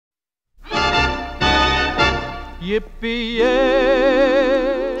Yippee-yay!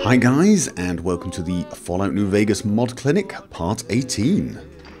 Hi guys, and welcome to the Fallout New Vegas Mod Clinic Part 18.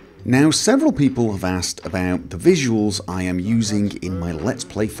 Now, several people have asked about the visuals I am using in my Let's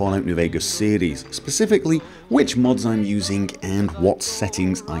Play Fallout New Vegas series, specifically which mods I'm using and what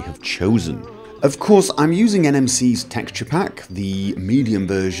settings I have chosen. Of course, I'm using NMC's texture pack, the medium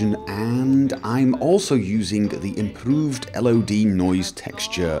version, and I'm also using the improved LOD noise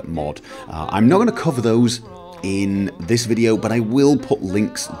texture mod. I'm not going to cover those in this video, but I will put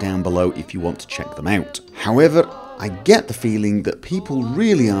links down below if you want to check them out. However, I get the feeling that people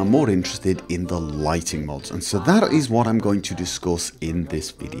really are more interested in the lighting mods, and so that is what I'm going to discuss in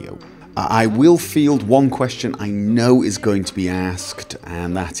this video. I will field one question I know is going to be asked,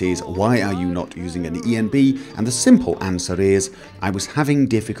 and that is, why are you not using an ENB? And the simple answer is, I was having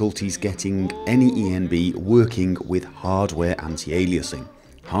difficulties getting any ENB working with hardware anti-aliasing.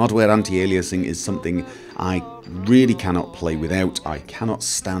 Hardware anti-aliasing is something I really cannot play without. I cannot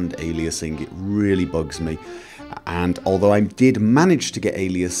stand aliasing, it really bugs me. And although I did manage to get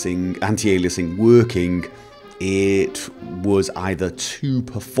anti-aliasing working, it was either too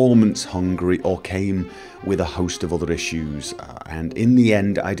performance hungry or came with a host of other issues, and in the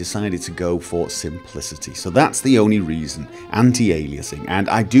end I decided to go for simplicity. So that's the only reason, anti-aliasing. And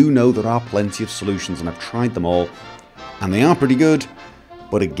I do know there are plenty of solutions and I've tried them all and they are pretty good,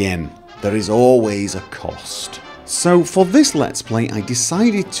 but again, there is always a cost. So for this Let's Play, I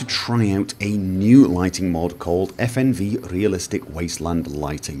decided to try out a new lighting mod called FNV Realistic Wasteland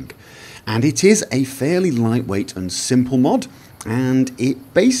Lighting. And it is a fairly lightweight and simple mod, and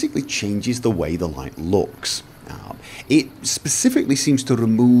it basically changes the way the light looks. It specifically seems to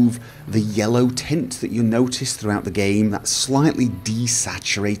remove the yellow tint that you notice throughout the game, that slightly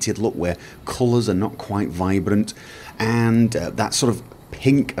desaturated look where colours are not quite vibrant, and that sort of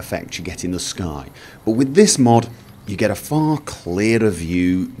pink effect you get in the sky. But with this mod, you get a far clearer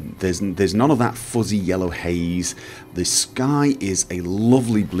view. There's none of that fuzzy yellow haze. The sky is a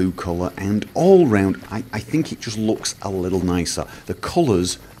lovely blue colour, and all round I think it just looks a little nicer. The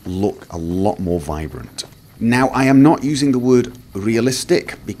colours look a lot more vibrant. Now, I am not using the word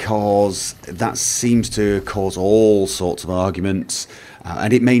realistic because that seems to cause all sorts of arguments,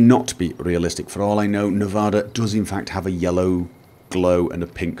 and it may not be realistic. For all I know, Nevada does in fact have a yellow glow and a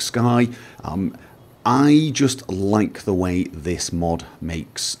pink sky. I just like the way this mod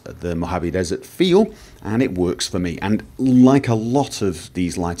makes the Mojave Desert feel, and it works for me. And like a lot of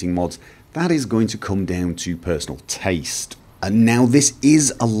these lighting mods, that is going to come down to personal taste. And now, this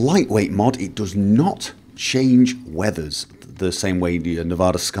is a lightweight mod. It does not change weathers the same way the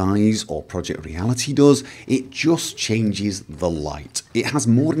Nevada Skies or Project Reality does. It just changes the light. It has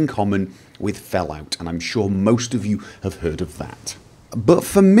more in common with Fallout, and I'm sure most of you have heard of that. But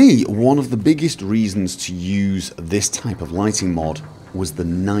for me, one of the biggest reasons to use this type of lighting mod was the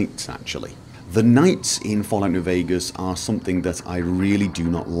nights, actually. The nights in Fallout New Vegas are something that I really do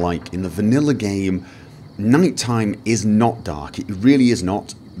not like. In the vanilla game, nighttime is not dark. It really is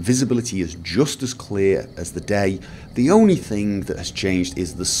not. Visibility is just as clear as the day. The only thing that has changed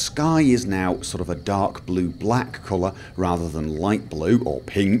is the sky is now sort of a dark blue-black colour rather than light blue or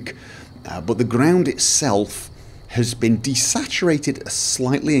pink. But the ground itself has been desaturated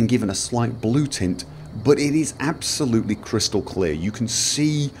slightly and given a slight blue tint, but it is absolutely crystal clear. You can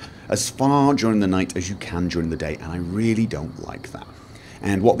see as far during the night as you can during the day, and I really don't like that.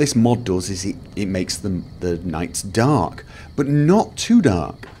 And what this mod does is it makes the nights dark, but not too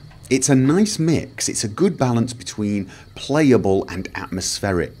dark. It's a nice mix. It's a good balance between playable and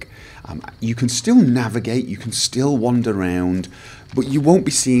atmospheric. You can still navigate, you can still wander around, but you won't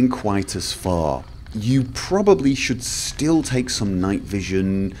be seeing quite as far. You probably should still take some night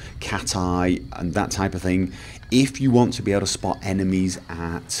vision, cat eye, and that type of thing if you want to be able to spot enemies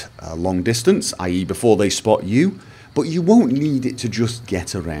at a long distance, i.e. before they spot you, but you won't need it to just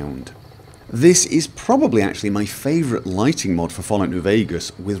get around. This is probably actually my favourite lighting mod for Fallout New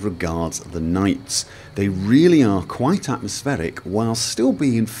Vegas with regards to the nights. They really are quite atmospheric while still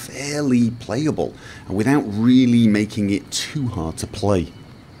being fairly playable, and without really making it too hard to play.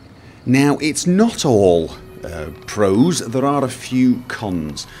 Now, it's not all pros, there are a few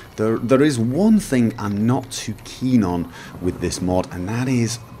cons. There is one thing I'm not too keen on with this mod, and that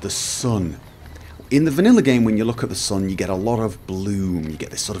is the sun. In the vanilla game, when you look at the sun, you get a lot of bloom, you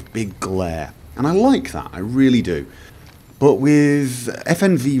get this sort of big glare, and I like that, I really do. But with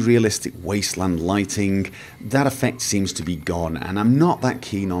FNV Realistic Wasteland Lighting, that effect seems to be gone, and I'm not that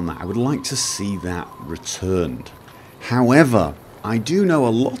keen on that. I would like to see that returned. However, I do know a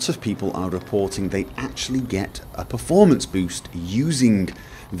lot of people are reporting they actually get a performance boost using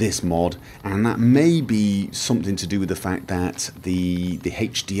this mod, and that may be something to do with the fact that the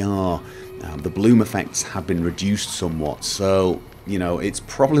HDR, the bloom effects have been reduced somewhat. So, you know, it's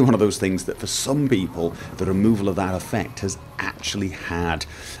probably one of those things that for some people, the removal of that effect has actually had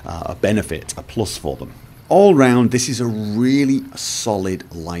a benefit, a plus for them. All round, this is a really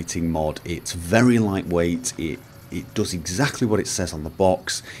solid lighting mod. It's very lightweight. It does exactly what it says on the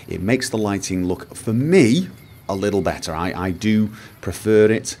box. It makes the lighting look, for me, a little better. I do prefer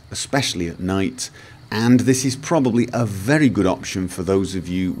it, especially at night. And this is probably a very good option for those of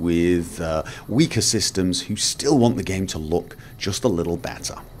you with weaker systems who still want the game to look just a little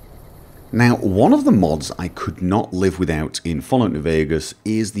better. Now, one of the mods I could not live without in Fallout New Vegas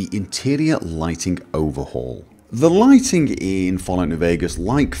is the interior lighting overhaul. The lighting in Fallout New Vegas,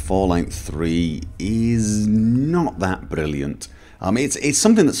 like Fallout 3, is not that brilliant. It's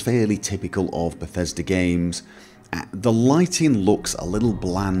something that's fairly typical of Bethesda games. The lighting looks a little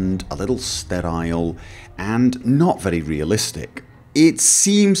bland, a little sterile, and not very realistic. It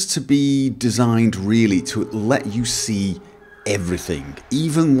seems to be designed really to let you see everything,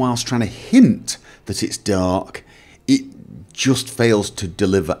 even whilst trying to hint that it's dark. It just fails to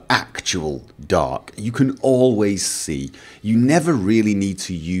deliver actual dark. You can always see. You never really need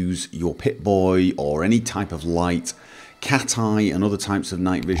to use your Pip-Boy or any type of light. Cat eye and other types of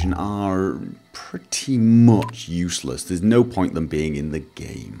night vision are pretty much useless. There's no point them being in the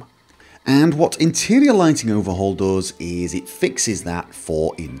game. And what Interior Lighting Overhaul does is it fixes that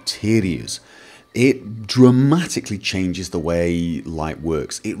for interiors. It dramatically changes the way light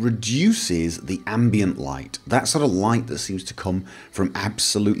works. It reduces the ambient light, that sort of light that seems to come from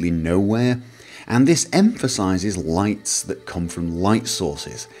absolutely nowhere. And this emphasizes lights that come from light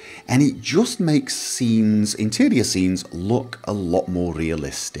sources. And it just makes scenes, interior scenes, look a lot more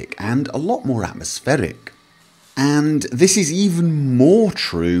realistic and a lot more atmospheric. And this is even more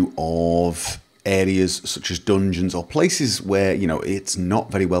true of areas such as dungeons or places where, you know, it's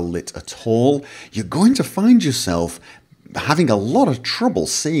not very well lit at all. You're going to find yourself having a lot of trouble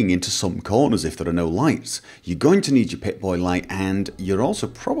seeing into some corners if there are no lights. You're going to need your Pip-Boy light, and you're also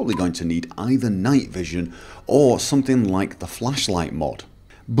probably going to need either night vision or something like the flashlight mod.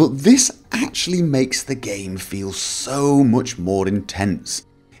 But this actually makes the game feel so much more intense.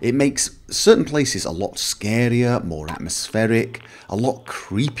 It makes certain places a lot scarier, more atmospheric, a lot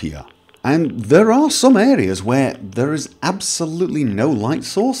creepier. And there are some areas where there is absolutely no light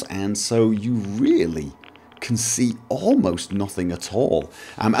source, and so you really can see almost nothing at all.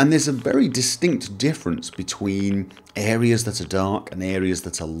 And there's a very distinct difference between areas that are dark and areas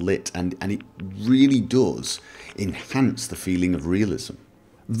that are lit, and it really does enhance the feeling of realism.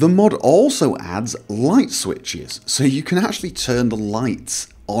 The mod also adds light switches, so you can actually turn the lights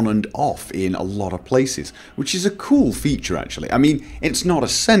on and off in a lot of places, which is a cool feature actually. I mean, it's not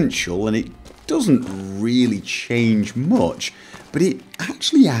essential and it doesn't really change much, but it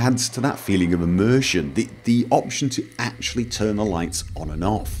actually adds to that feeling of immersion, the option to actually turn the lights on and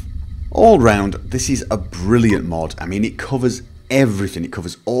off. All round, this is a brilliant mod. I mean, it covers everything. It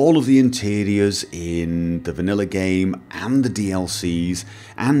covers all of the interiors in the vanilla game and the DLCs,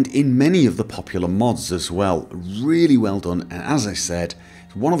 and in many of the popular mods as well. Really well done, and as I said,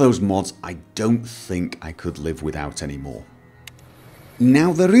 it's one of those mods I don't think I could live without anymore.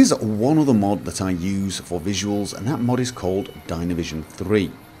 Now, there is one other mod that I use for visuals, and that mod is called Dynavision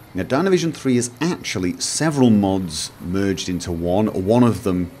 3. Now, Dynavision 3 is actually several mods merged into one of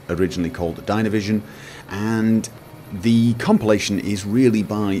them originally called Dynavision, and the compilation is really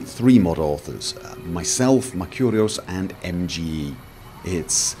by three mod authors, myself, Mercurios, and MGE.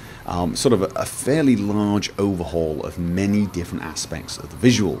 It's sort of a fairly large overhaul of many different aspects of the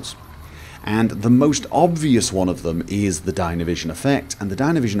visuals. And the most obvious one of them is the Dynavision effect, and the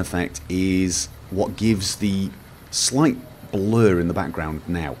Dynavision effect is what gives the slight blur in the background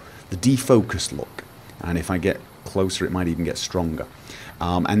now, the defocused look. And if I get closer, it might even get stronger.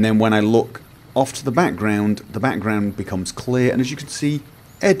 And then when I look off to the background becomes clear, and as you can see,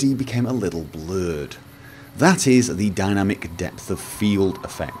 Eddie became a little blurred. That is the dynamic depth of field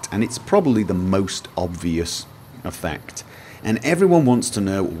effect, and it's probably the most obvious effect. And everyone wants to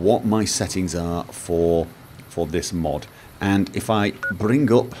know what my settings are for this mod. And if I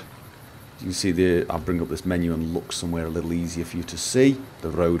bring up, you can see I'll bring up this menu and look somewhere a little easier for you to see.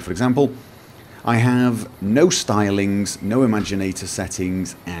 The road, for example. I have no stylings, no Imaginator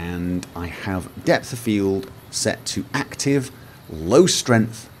settings, and I have depth of field set to active, low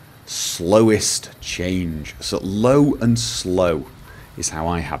strength, slowest change. So low and slow is how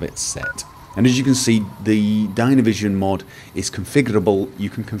I have it set. And as you can see, the Dynavision mod is configurable. You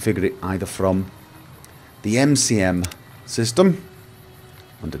can configure it either from the MCM system,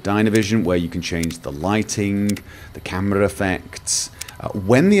 under Dynavision, where you can change the lighting, the camera effects,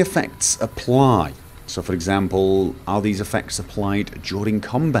 when the effects apply. So for example, are these effects applied during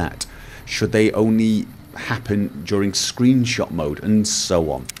combat? Should they only happen during screenshot mode, and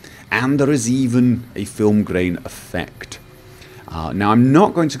so on. And there is even a film grain effect. Now I'm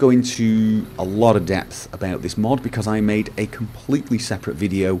not going to go into a lot of depth about this mod because I made a completely separate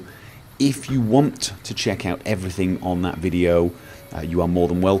video. If you want to check out everything on that video, you are more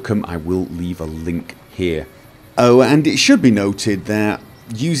than welcome. I will leave a link here. Oh, and it should be noted that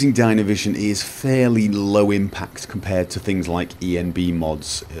using Dynavision is fairly low impact compared to things like ENB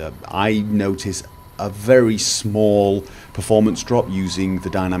mods. I notice a very small performance drop using the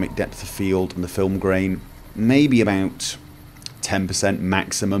dynamic depth of field and the film grain, maybe about 10%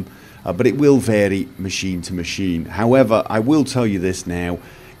 maximum, but it will vary machine to machine. However, I will tell you this now,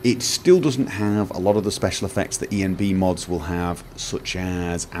 it still doesn't have a lot of the special effects that ENB mods will have, such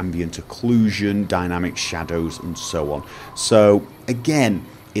as ambient occlusion, dynamic shadows, and so on. So again,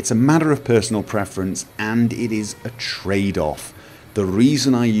 it's a matter of personal preference, and it is a trade-off. The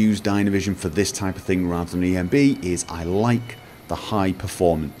reason I use Dynavision for this type of thing rather than ENB is I like the high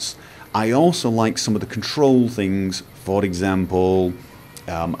performance. I also like some of the control things. For example,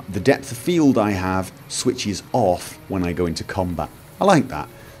 the depth of field I have switches off when I go into combat. I like that.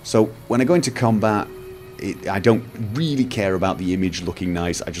 So when I go into combat, I don't really care about the image looking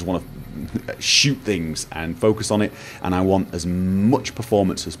nice. I just want to shoot things and focus on it, and I want as much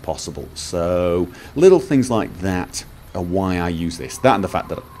performance as possible. So little things like that are why I use this. That and the fact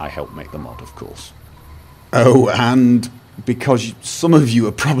that I helped make the mod, of course. Oh, and because some of you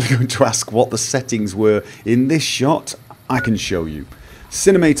are probably going to ask what the settings were in this shot, I can show you.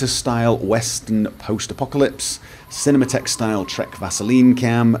 Cinemator style Western post-apocalypse, Cinematech style Trek Vaseline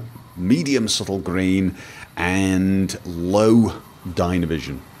cam, medium subtle green, and low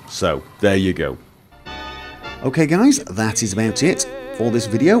Dynavision. So there you go. Okay guys, that is about it for this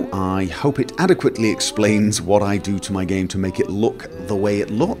video. I hope it adequately explains what I do to my game to make it look the way it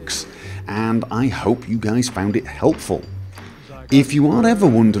looks, and I hope you guys found it helpful. If you are ever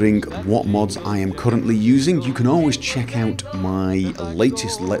wondering what mods I am currently using, you can always check out my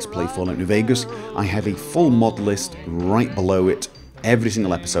latest Let's Play Fallout New Vegas. I have a full mod list right below it. Every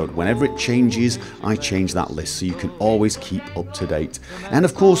single episode, whenever it changes, I change that list, so you can always keep up to date. And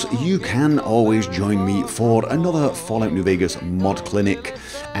of course, you can always join me for another Fallout New Vegas mod clinic,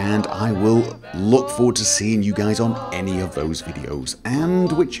 and I will look forward to seeing you guys on any of those videos, and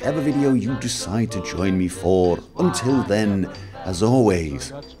whichever video you decide to join me for. Until then, as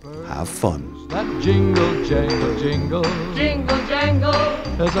always, have fun. That jingle, jangle, jingle, jingle, jangle,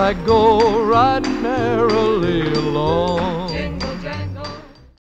 as I go riding merrily along.